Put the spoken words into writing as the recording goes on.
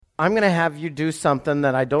I'm going to have you do something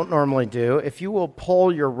that I don't normally do. If you will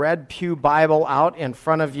pull your red pew Bible out in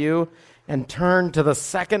front of you and turn to the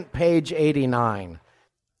second page 89.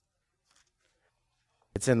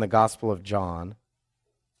 It's in the Gospel of John.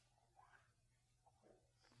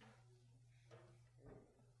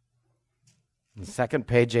 Second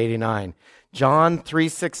page 89. John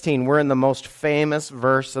 3:16. We're in the most famous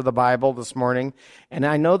verse of the Bible this morning. And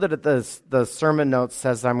I know that the sermon notes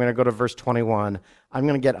says I'm going to go to verse 21. I'm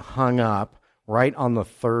going to get hung up right on the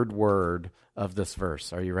third word of this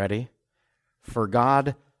verse. Are you ready? For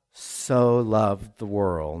God so loved the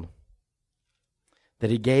world that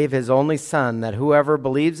he gave his only Son, that whoever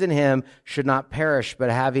believes in him should not perish but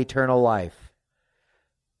have eternal life.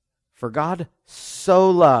 For God so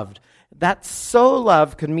loved. That so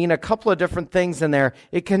loved could mean a couple of different things in there.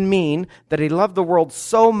 It can mean that he loved the world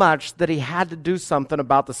so much that he had to do something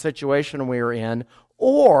about the situation we were in.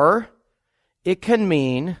 Or it can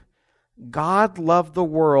mean God loved the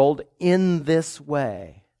world in this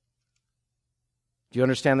way. Do you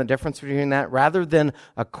understand the difference between that? Rather than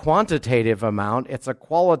a quantitative amount, it's a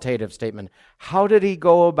qualitative statement. How did he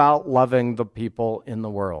go about loving the people in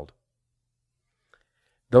the world?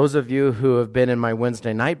 Those of you who have been in my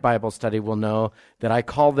Wednesday night Bible study will know that I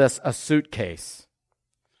call this a suitcase.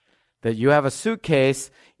 That you have a suitcase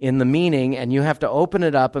in the meaning, and you have to open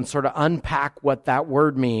it up and sort of unpack what that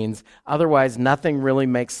word means. Otherwise, nothing really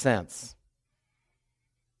makes sense.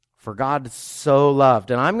 For God so loved.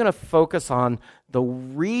 And I'm going to focus on the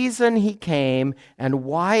reason he came and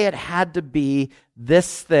why it had to be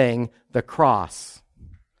this thing, the cross.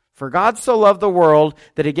 For God so loved the world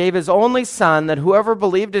that he gave his only Son, that whoever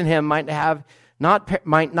believed in him might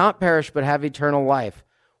not perish but have eternal life.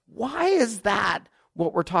 Why is that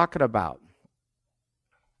what we're talking about?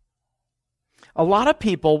 A lot of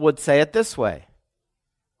people would say it this way,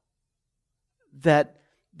 that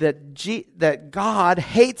God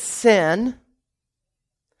hates sin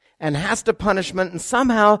and has to punishment, and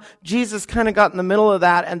somehow Jesus kind of got in the middle of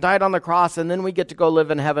that and died on the cross, and then we get to go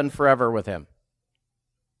live in heaven forever with him.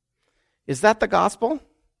 Is that the gospel?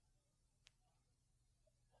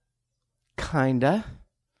 Kinda.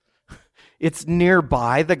 It's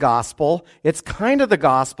nearby the gospel. It's kind of the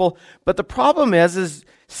gospel. But the problem is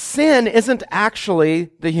sin isn't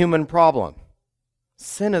actually the human problem.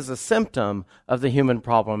 Sin is a symptom of the human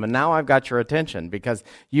problem. And now I've got your attention because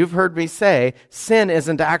you've heard me say sin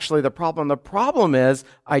isn't actually the problem. The problem is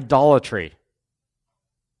idolatry.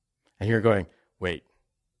 And you're going, wait.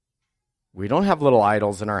 We don't have little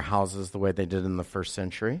idols in our houses the way they did in the first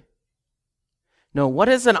century. No, what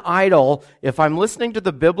is an idol? If I'm listening to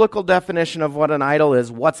the biblical definition of what an idol is,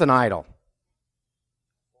 what's an idol?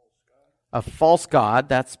 A false god,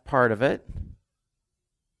 that's part of it.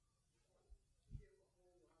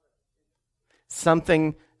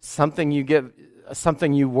 Something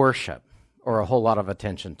you worship or a whole lot of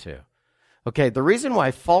attention to. Okay, the reason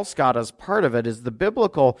why false god is part of it is the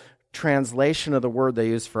biblical translation of the word they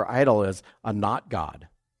use for idol is a not God.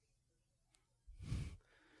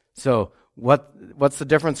 So what's the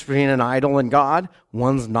difference between an idol and God?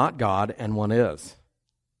 One's not God and one is.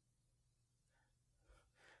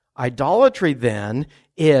 Idolatry then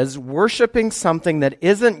is worshiping something that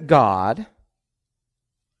isn't God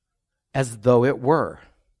as though it were.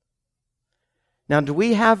 Now, do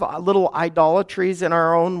we have little idolatries in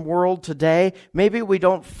our own world today? Maybe we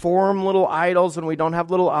don't form little idols and we don't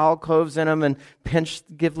have little alcoves in them and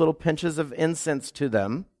give little pinches of incense to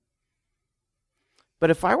them. But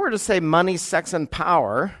if I were to say money, sex, and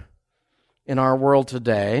power in our world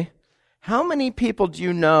today, how many people do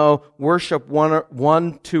you know worship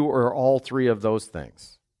one, two, or all three of those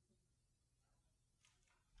things?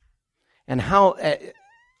 And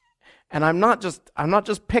I'm not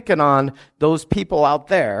just picking on those people out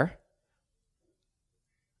there.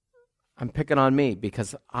 I'm picking on me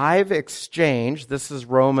because I've exchanged, this is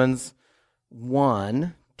Romans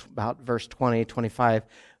 1, about verse 20, 25.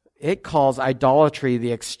 It calls idolatry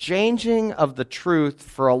the exchanging of the truth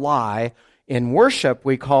for a lie. In worship,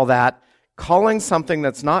 we call that calling something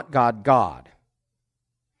that's not God, God.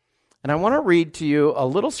 And I want to read to you a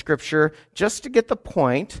little scripture just to get the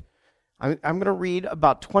point. I'm going to read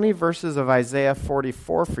about 20 verses of Isaiah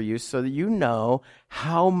 44 for you so that you know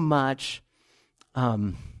how much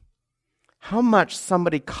somebody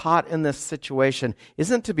caught in this situation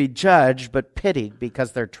isn't to be judged but pitied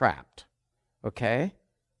because they're trapped. Okay?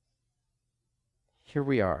 Here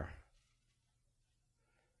we are.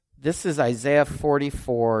 This is Isaiah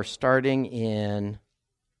 44, starting in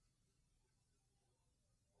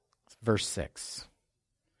verse 6.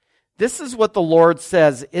 This is what the Lord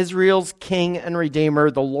says, Israel's King and Redeemer,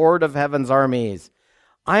 the Lord of heaven's armies.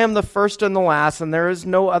 I am the first and the last, and there is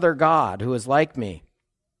no other God who is like me.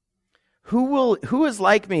 Who is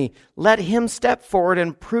like me? Let him step forward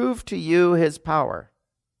and prove to you his power.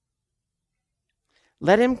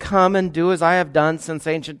 Let him come and do as I have done since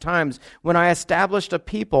ancient times, when I established a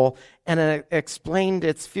people and explained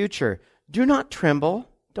its future. Do not tremble.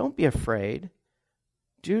 Don't be afraid.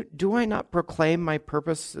 Do I not proclaim my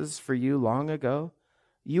purposes for you long ago?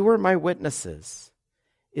 You were my witnesses.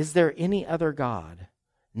 Is there any other God?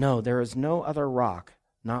 No, there is no other rock,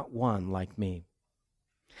 not one like me.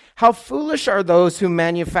 How foolish are those who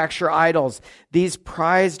manufacture idols. These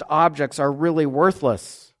prized objects are really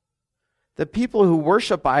worthless. The people who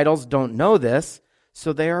worship idols don't know this,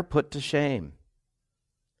 so they are put to shame.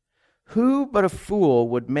 Who but a fool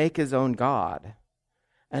would make his own God,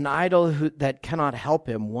 an idol that cannot help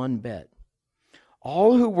him one bit?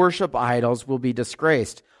 All who worship idols will be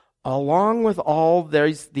disgraced, along with all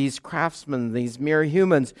these craftsmen, these mere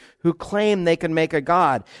humans who claim they can make a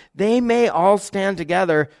god. They may all stand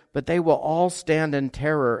together, but they will all stand in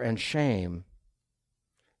terror and shame.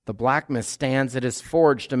 The blacksmith stands at his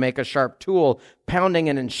forge to make a sharp tool, pounding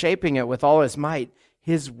it and shaping it with all his might.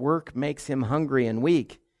 His work makes him hungry and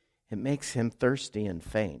weak. It makes him thirsty and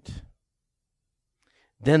faint.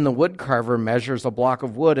 Then the woodcarver measures a block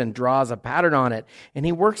of wood and draws a pattern on it, and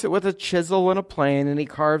he works it with a chisel and a plane, and he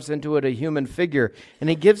carves into it a human figure, and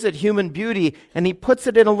he gives it human beauty, and he puts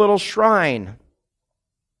it in a little shrine.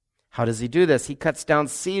 How does he do this? He cuts down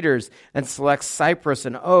cedars and selects cypress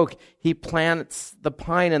and oak. He plants the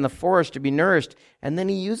pine in the forest to be nourished, and then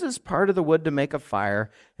he uses part of the wood to make a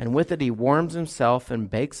fire, and with it he warms himself and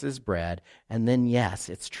bakes his bread, and then, yes,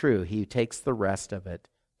 it's true, he takes the rest of it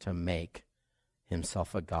to make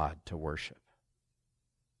himself a god to worship.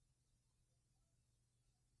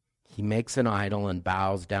 He makes an idol and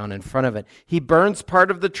bows down in front of it. He burns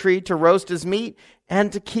part of the tree to roast his meat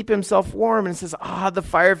and to keep himself warm, and says, the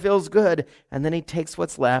fire feels good. And then he takes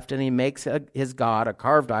what's left and he makes his god a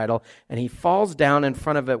carved idol, and he falls down in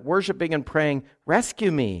front of it, worshiping and praying.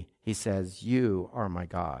 Rescue me, he says, you are my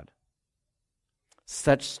God.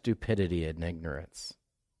 Such stupidity and ignorance.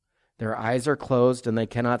 Their eyes are closed and they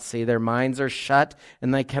cannot see. Their minds are shut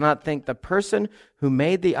and they cannot think. The person who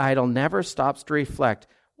made the idol never stops to reflect,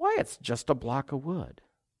 why, it's just a block of wood.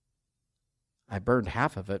 I burned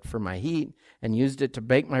half of it for my heat and used it to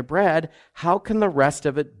bake my bread. How can the rest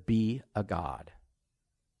of it be a god?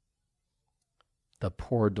 The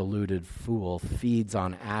poor deluded fool feeds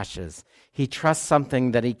on ashes. He trusts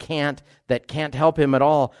something that can't help him at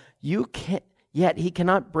all. Yet he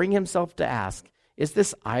cannot bring himself to ask, is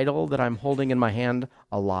this idol that I'm holding in my hand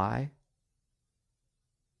a lie?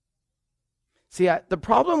 See, the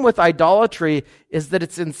problem with idolatry is that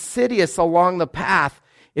it's insidious along the path.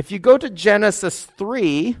 If you go to Genesis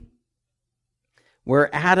 3,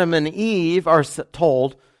 where Adam and Eve are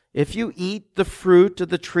told, if you eat the fruit of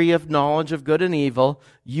the tree of knowledge of good and evil,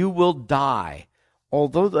 you will die.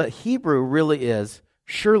 Although the Hebrew really is,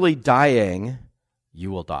 surely dying,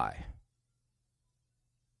 you will die.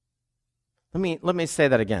 Let me say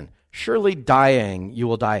that again. Surely dying, you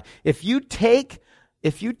will die. If you take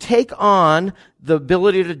on the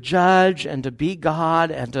ability to judge and to be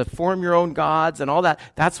God and to form your own gods and all that,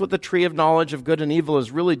 that's what the tree of knowledge of good and evil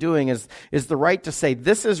is really doing, is the right to say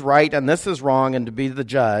this is right and this is wrong and to be the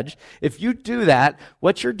judge. If you do that,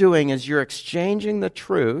 what you're doing is you're exchanging the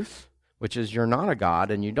truth, which is you're not a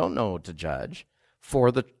God and you don't know what to judge,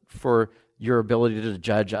 for your ability to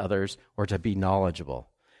judge others or to be knowledgeable.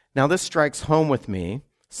 Now, this strikes home with me.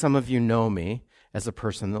 Some of you know me as a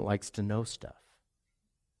person that likes to know stuff.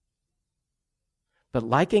 But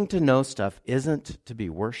liking to know stuff isn't to be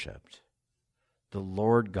worshipped. The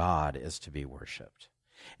Lord God is to be worshipped.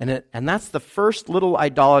 And that's the first little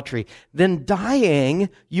idolatry. Then dying,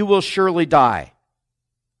 you will surely die.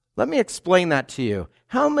 Let me explain that to you.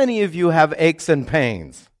 How many of you have aches and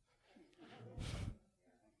pains?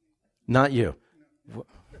 Not you.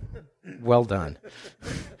 Well done.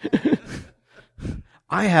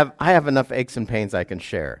 I have enough aches and pains I can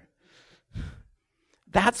share.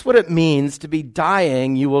 That's what it means to be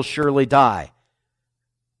dying, you will surely die.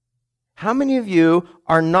 How many of you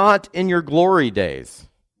are not in your glory days?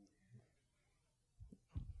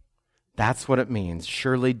 That's what it means.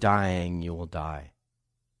 Surely dying, you will die.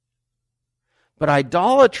 But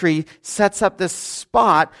idolatry sets up this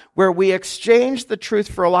spot where we exchange the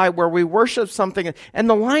truth for a lie, where we worship something, and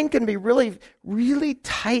the line can be really, really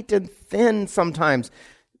tight and thin sometimes.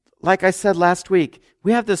 Like I said last week,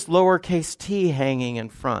 we have this lowercase t hanging in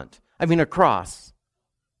front. A cross.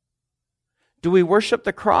 Do we worship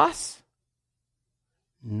the cross?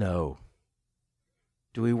 No.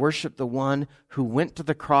 Do we worship the one who went to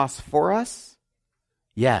the cross for us?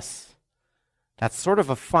 Yes. That's sort of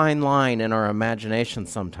a fine line in our imagination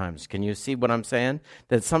sometimes. Can you see what I'm saying?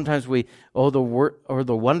 That sometimes we, the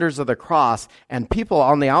wonders of the cross, and people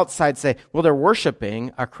on the outside say, well, they're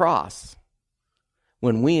worshiping a cross.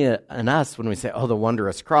 When we say, the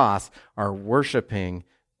wondrous cross, are worshiping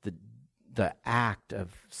the act of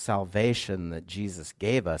salvation that Jesus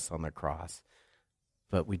gave us on the cross.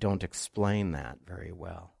 But we don't explain that very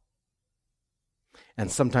well. And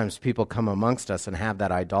sometimes people come amongst us and have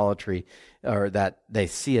that idolatry, or that they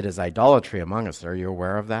see it as idolatry among us. Are you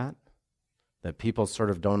aware of that? That people sort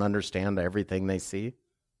of don't understand everything they see?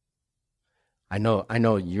 I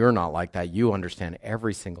know you're not like that. You understand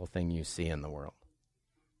every single thing you see in the world.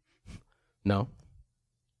 No?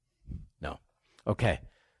 No. Okay.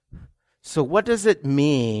 So what does it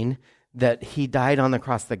mean that he died on the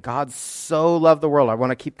cross, that God so loved the world? I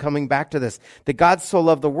want to keep coming back to this. That God so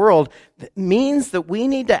loved the world means that we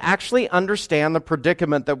need to actually understand the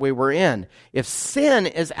predicament that we were in. If sin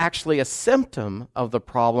is actually a symptom of the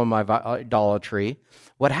problem of idolatry,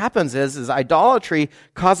 what happens is idolatry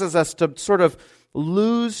causes us to sort of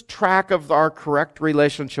lose track of our correct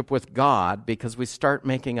relationship with God because we start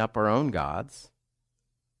making up our own gods.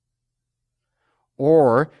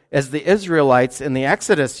 Or, as the Israelites in the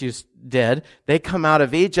Exodus did, they come out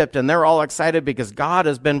of Egypt and they're all excited because God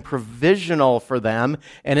has been provisional for them.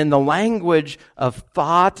 And in the language of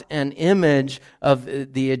thought and image of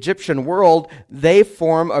the Egyptian world, they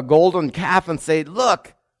form a golden calf and say,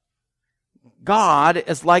 look, God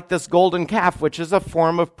is like this golden calf, which is a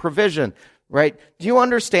form of provision. Right? Do you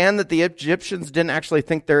understand that the Egyptians didn't actually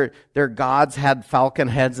think their gods had falcon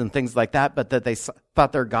heads and things like that, but that they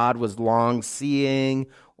thought their god was long-seeing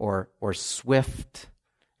or swift,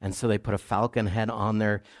 and so they put a falcon head on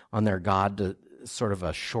their god to sort of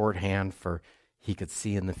a shorthand for he could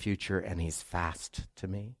see in the future, and he's fast to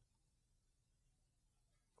me.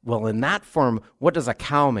 Well, in that form, what does a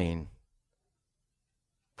cow mean?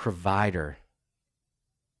 Provider.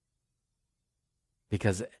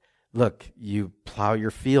 Because look, you plow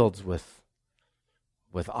your fields with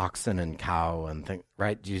oxen and cow and things,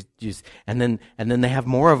 right? And then they have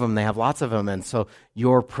more of them. They have lots of them, and so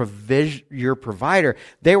your provider.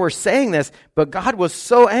 They were saying this, but God was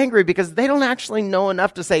so angry because they don't actually know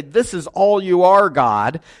enough to say this is all you are,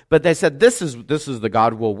 God. But they said this is the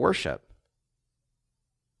God we'll worship.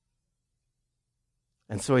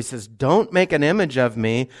 And so he says, don't make an image of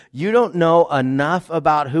me. You don't know enough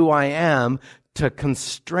about who I am to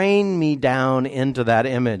constrain me down into that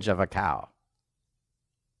image of a cow.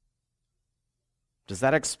 Does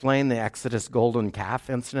that explain the Exodus golden calf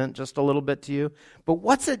incident just a little bit to you? But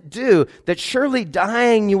what's it do? That surely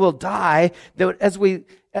dying you will die. That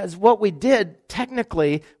as what we did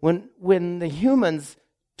technically when the humans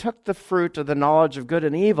took the fruit of the knowledge of good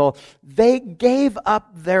and evil, they gave up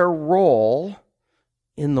their role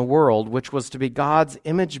in the world, which was to be God's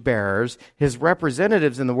image bearers, his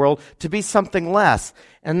representatives in the world, to be something less.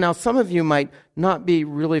 And now some of you might not be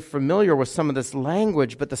really familiar with some of this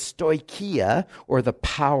language, but the stoicheia, or the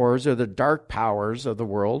powers, or the dark powers of the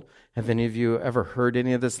world. Have any of you ever heard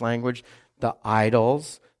any of this language? The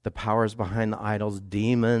idols, the powers behind the idols,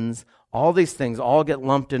 demons, all these things all get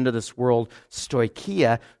lumped into this world,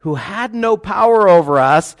 stoicheia, who had no power over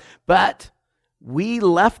us, but we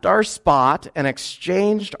left our spot and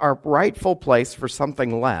exchanged our rightful place for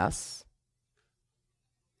something less.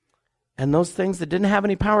 And those things that didn't have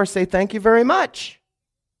any power say, thank you very much.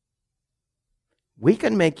 We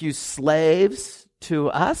can make you slaves to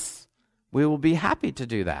us. We will be happy to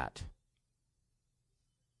do that.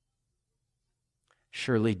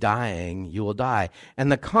 Surely dying, you will die.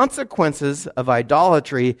 And the consequences of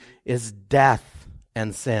idolatry is death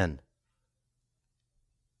and sin.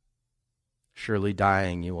 Surely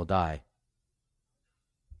dying, you will die.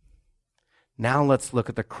 Now let's look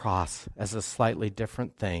at the cross as a slightly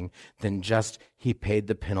different thing than just he paid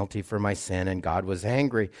the penalty for my sin and God was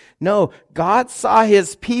angry. No, God saw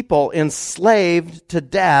his people enslaved to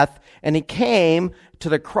death, and he came to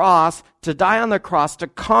the cross to die on the cross to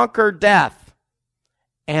conquer death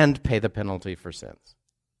and pay the penalty for sins.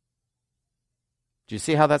 Do you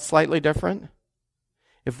see how that's slightly different?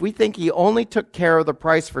 If we think he only took care of the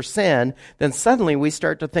price for sin, then suddenly we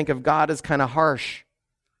start to think of God as kind of harsh.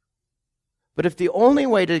 But if the only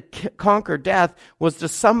way to conquer death was to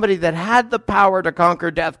somebody that had the power to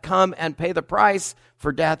conquer death come and pay the price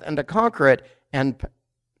for death and to conquer it and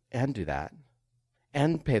do that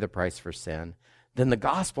and pay the price for sin, then the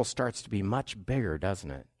gospel starts to be much bigger,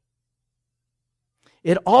 doesn't it?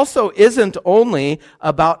 It also isn't only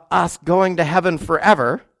about us going to heaven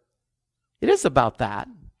forever. It is about that.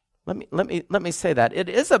 Let me say that. It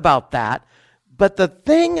is about that. But the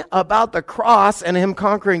thing about the cross and him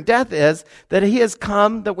conquering death is that he has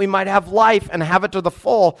come that we might have life and have it to the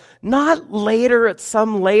full, not later at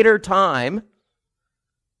some later time,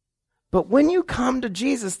 but when you come to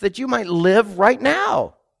Jesus, that you might live right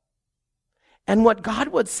now. And what God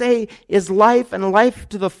would say is life, and life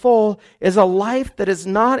to the full is a life that is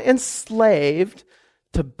not enslaved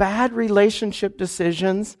to bad relationship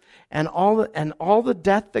decisions and all the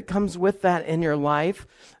death that comes with that in your life,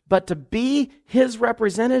 but to be his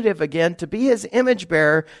representative again, to be his image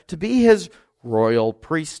bearer, to be his royal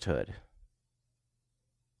priesthood.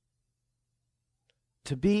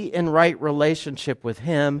 To be in right relationship with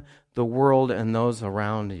him, the world, and those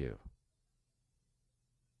around you.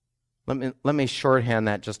 Let me shorthand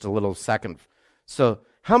that just a little second. So,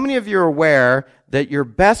 how many of you are aware that your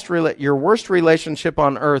worst relationship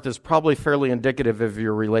on earth is probably fairly indicative of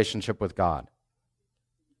your relationship with God?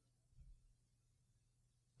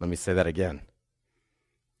 Let me say that again.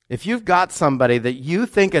 If you've got somebody that you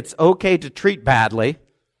think it's okay to treat badly,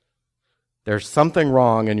 there's something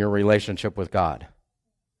wrong in your relationship with God.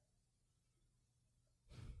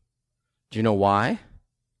 Do you know why?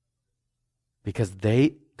 Because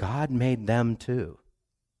God made them too.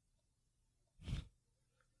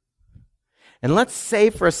 And let's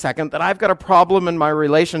say for a second that I've got a problem in my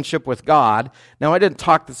relationship with God. Now, I didn't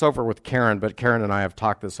talk this over with Karen, but Karen and I have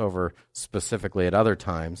talked this over specifically at other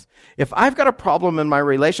times. If I've got a problem in my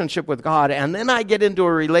relationship with God, and then I get into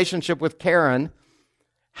a relationship with Karen,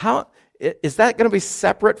 how is that going to be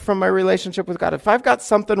separate from my relationship with God? If I've got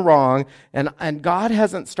something wrong, and God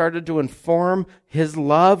hasn't started to inform his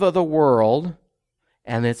love of the world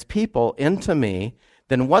and its people into me,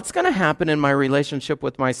 then what's going to happen in my relationship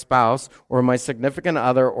with my spouse or my significant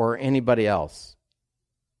other or anybody else?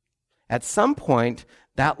 At some point,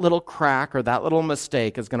 that little crack or that little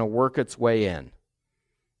mistake is going to work its way in.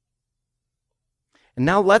 And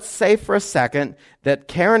now let's say for a second that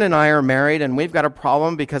Karen and I are married and we've got a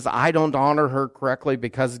problem because I don't honor her correctly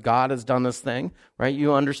because God has done this thing, right?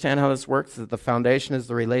 You understand how this works, that the foundation is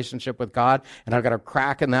the relationship with God, and I've got a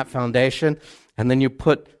crack in that foundation, and then you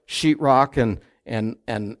put sheetrock and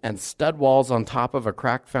stud walls on top of a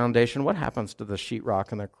cracked foundation. What happens to the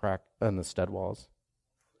sheetrock and the stud walls?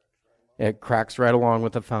 It cracks right along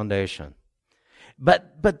with the foundation.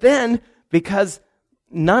 But then, because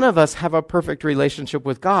none of us have a perfect relationship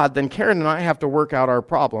with God, then Karen and I have to work out our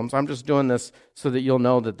problems. I'm just doing this so that you'll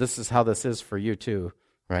know that this is how this is for you too,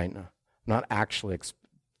 right? I'm not actually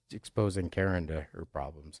exposing Karen to her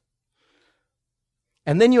problems.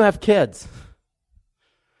 And then you have kids.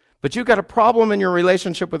 But you've got a problem in your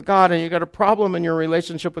relationship with God, and you've got a problem in your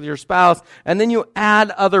relationship with your spouse, and then you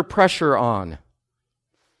add other pressure on.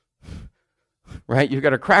 Right? You've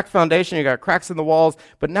got a cracked foundation, you've got cracks in the walls,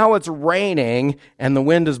 but now it's raining and the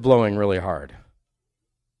wind is blowing really hard.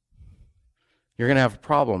 You're going to have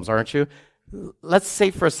problems, aren't you? Let's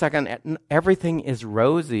say for a second, everything is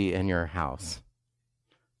rosy in your house.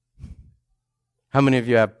 How many of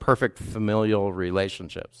you have perfect familial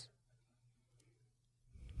relationships?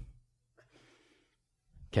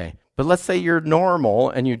 Okay, but let's say you're normal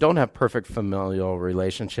and you don't have perfect familial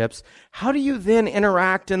relationships. How do you then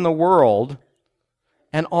interact in the world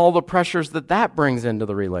and all the pressures that brings into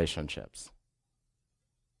the relationships?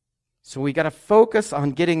 So we got to focus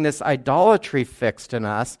on getting this idolatry fixed in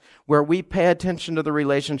us, where we pay attention to the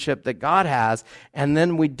relationship that God has, and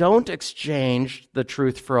then we don't exchange the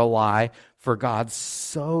truth for a lie. For God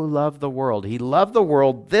so loved the world. He loved the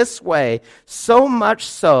world this way, so much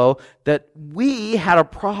so that we had a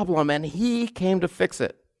problem and he came to fix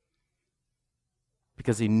it.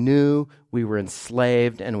 Because he knew we were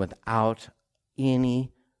enslaved and without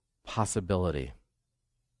any possibility.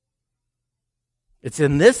 It's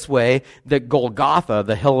in this way that Golgotha,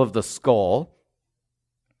 the hill of the skull,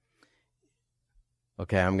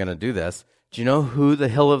 okay, I'm going to do this. Do you know who the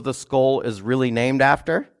hill of the skull is really named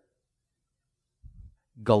after?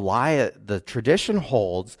 Goliath. The tradition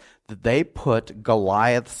holds that they put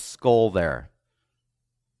Goliath's skull there.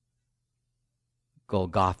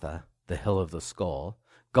 Golgotha, the hill of the skull.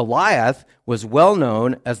 Goliath was well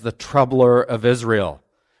known as the troubler of Israel.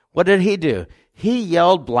 What did he do? He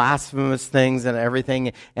yelled blasphemous things and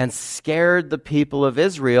everything and scared the people of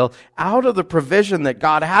Israel out of the provision that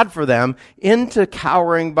God had for them into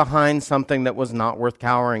cowering behind something that was not worth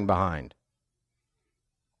cowering behind.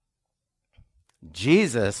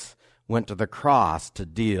 Jesus went to the cross to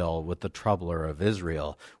deal with the troubler of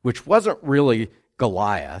Israel, which wasn't really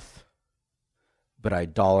Goliath, but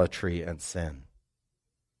idolatry and sin.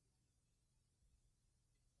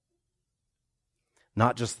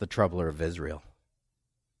 Not just the troubler of Israel,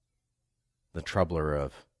 the troubler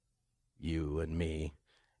of you and me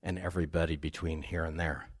and everybody between here and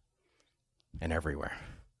there and everywhere,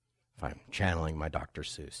 if I'm channeling my Dr.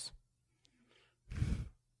 Seuss.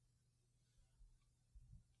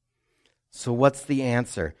 So what's the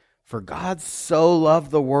answer? For God so loved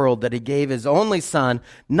the world that he gave his only son,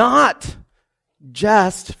 not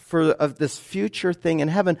just for of this future thing in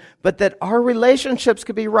heaven, but that our relationships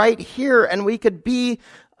could be right here and we could be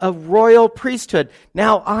a royal priesthood.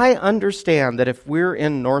 Now, I understand that if we're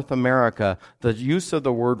in North America, the use of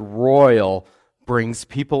the word royal brings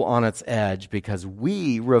people on its edge because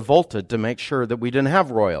we revolted to make sure that we didn't have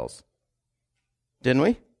royals. Didn't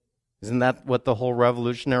we? Isn't that what the whole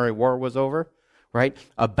Revolutionary War was over? Right?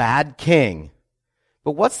 A bad king.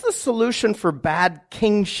 But what's the solution for bad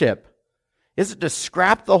kingship? Is it to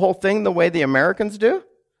scrap the whole thing the way the Americans do?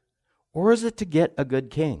 Or is it to get a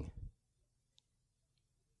good king?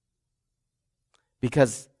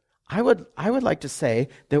 Because I would like to say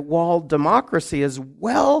that while democracy is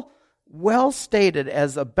well stated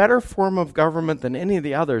as a better form of government than any of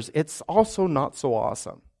the others, it's also not so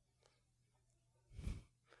awesome.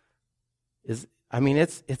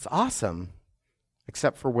 It's awesome,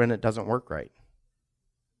 except for when it doesn't work right.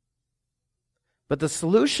 But the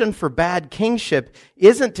solution for bad kingship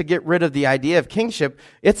isn't to get rid of the idea of kingship,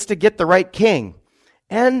 it's to get the right king.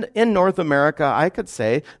 And in North America, I could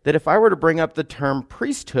say that if I were to bring up the term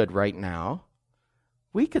priesthood right now,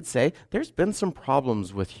 we could say there's been some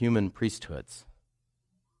problems with human priesthoods.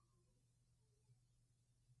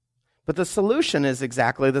 But the solution is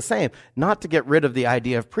exactly the same. Not to get rid of the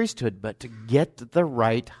idea of priesthood, but to get the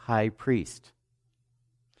right high priest.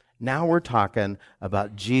 Now we're talking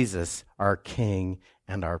about Jesus, our king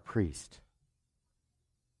and our priest.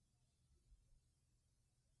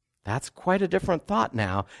 That's quite a different thought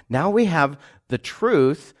now. Now we have the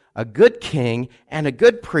truth, a good king and a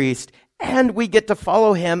good priest, and we get to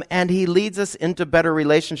follow him, and he leads us into better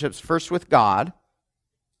relationships, first with God,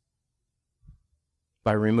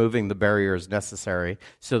 by removing the barriers necessary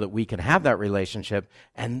so that we can have that relationship,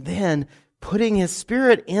 and then putting his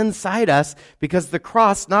Spirit inside us, because the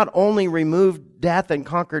cross not only removed death and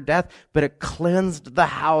conquered death, but it cleansed the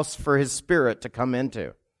house for his Spirit to come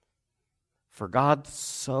into. For God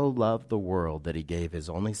so loved the world that he gave his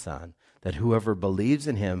only Son, that whoever believes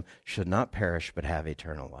in him should not perish but have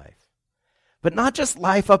eternal life. But not just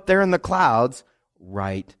life up there in the clouds,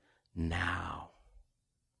 right now.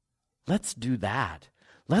 Let's do that.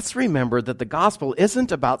 Let's remember that the gospel isn't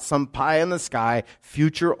about some pie in the sky,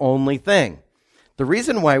 future-only thing. The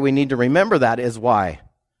reason why we need to remember that is why?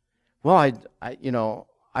 Well, I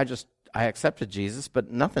accepted Jesus,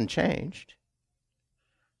 but nothing changed.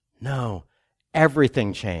 No,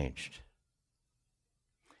 everything changed.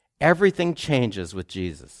 Everything changes with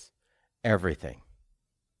Jesus. Everything.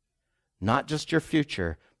 Not just your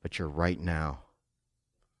future, but your right now.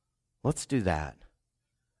 Let's do that.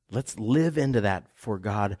 Let's live into that, for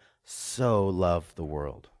God so loved the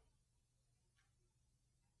world.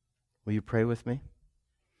 Will you pray with me?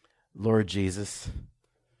 Lord Jesus,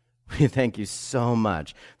 we thank you so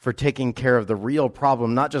much for taking care of the real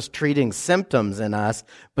problem, not just treating symptoms in us,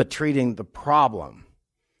 but treating the problem.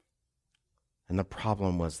 And the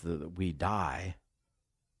problem was that we die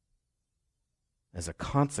as a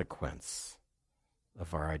consequence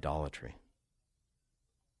of our idolatry.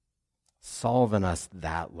 Solve in us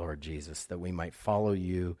that, Lord Jesus, that we might follow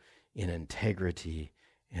you in integrity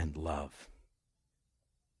and love.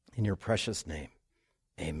 In your precious name,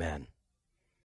 amen.